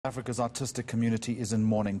Africa's artistic community is in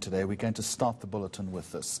mourning today. We're going to start the bulletin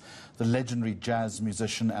with this. The legendary jazz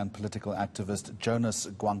musician and political activist Jonas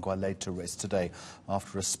Gwangwa laid to rest today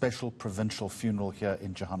after a special provincial funeral here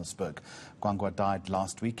in Johannesburg. Gwangwa died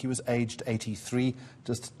last week. He was aged 83,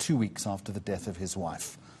 just 2 weeks after the death of his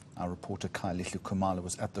wife. Our reporter Khayelihle Khumalo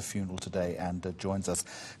was at the funeral today and joins us.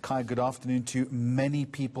 Kai, good afternoon to you. Many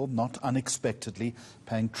people, not unexpectedly,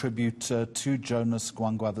 paying tribute to Jonas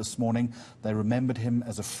Gwangwa this morning. They remembered him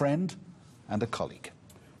as a friend and a colleague.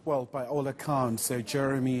 Well, by all accounts,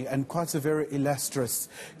 Jeremy, and quite a very illustrious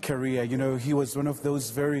career. You know, he was one of those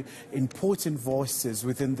very important voices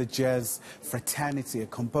within the jazz fraternity, a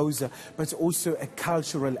composer, but also a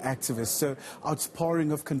cultural activist. So,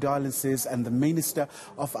 outpouring of condolences, and the Minister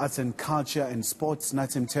of Arts and Culture and Sports,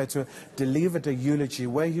 Nathi Mthethwa, delivered a eulogy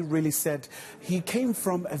where he really said he came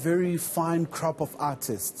from a very fine crop of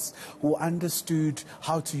artists who understood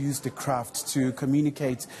how to use the craft to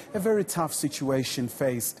communicate a very tough situation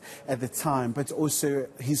faced at the time, but also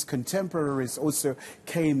his contemporaries also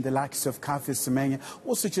came, the likes of Khayelihle Khumalo,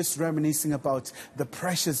 also just reminiscing about the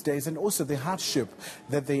precious days and also the hardship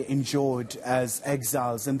that they endured as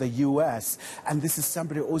exiles in the US. And this is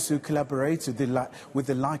somebody also who collaborated with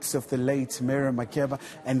the likes of the late Mary Makeba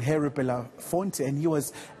and Harry Belafonte, and he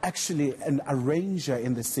was actually an arranger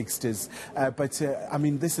in the 60s. I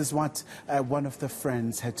mean, this is what one of the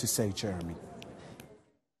friends had to say, Jeremy.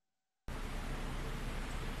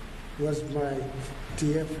 Was my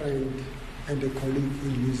dear friend and a colleague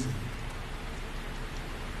in music.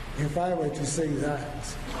 If I were to say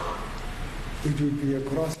that, it would be a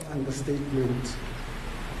gross understatement,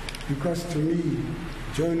 because to me,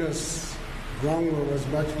 Jonas Gwangwa was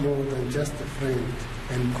much more than just a friend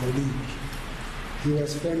and colleague. He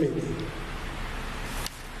was family.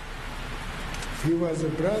 He was a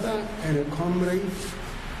brother and a comrade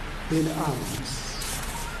in arms.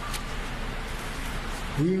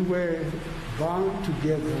 We were bound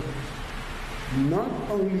together not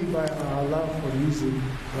only by our love for music,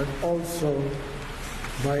 but also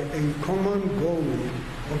by a common goal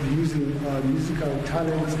of using our musical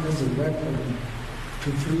talents as a weapon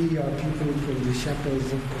to free our people from the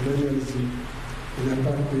shackles of colonialism and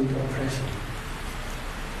apartheid oppression.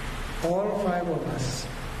 All five of us,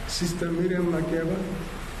 Sister Miriam Makeba,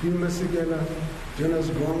 Yuma Sigela, Jonas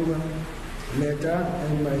Gwangwa, Leta,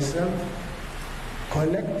 and myself,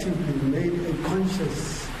 collectively made a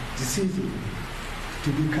conscious decision to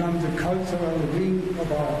become the cultural wing of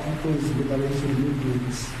our people's liberation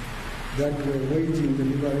movements that were waging the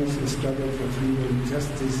liberation struggle for freedom,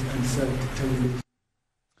 justice, and self-determination.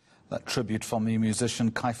 That tribute from the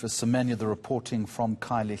musician Khayelihle Khumalo, the reporting from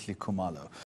Khayelihle Khumalo.